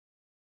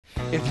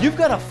If you've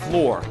got a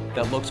floor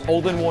that looks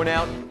old and worn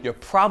out, you're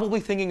probably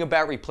thinking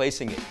about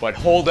replacing it. But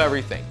hold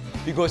everything,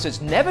 because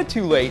it's never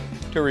too late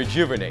to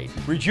rejuvenate.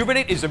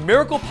 Rejuvenate is a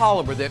miracle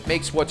polymer that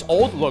makes what's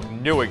old look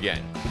new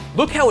again.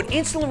 Look how it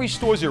instantly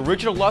restores the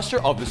original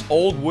luster of this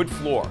old wood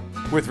floor.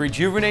 With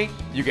Rejuvenate,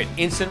 you get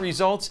instant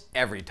results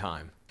every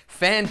time.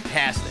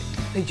 Fantastic.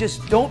 They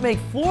just don't make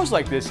floors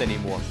like this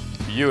anymore.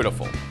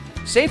 Beautiful.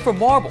 Same for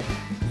marble,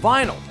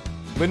 vinyl,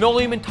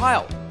 linoleum, and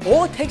tile.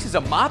 All it takes is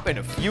a mop and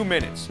a few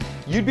minutes.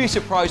 You'd be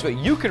surprised what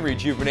you can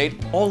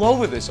rejuvenate all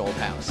over this old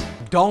house.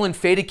 Dull and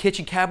faded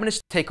kitchen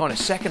cabinets take on a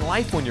second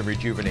life when you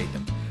rejuvenate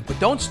them. But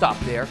don't stop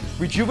there.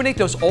 Rejuvenate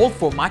those old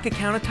Formica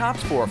countertops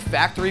for a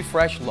factory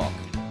fresh look.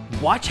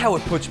 Watch how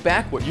it puts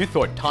back what you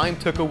thought time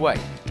took away.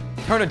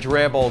 Turn a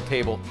drab old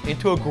table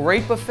into a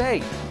great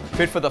buffet,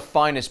 fit for the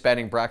finest bed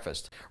and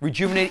breakfast.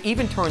 Rejuvenate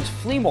even turns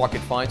flea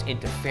market finds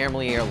into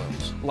family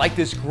heirlooms. Like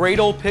this great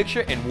old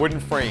picture in wooden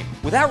frame.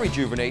 Without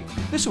Rejuvenate,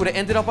 this would have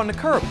ended up on the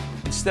curb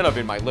instead of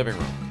in my living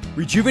room.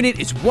 Rejuvenate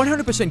is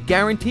 100%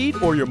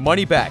 guaranteed or your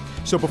money back.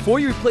 So before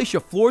you replace your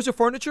floors or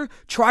furniture,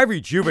 try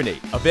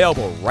Rejuvenate,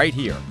 available right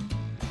here.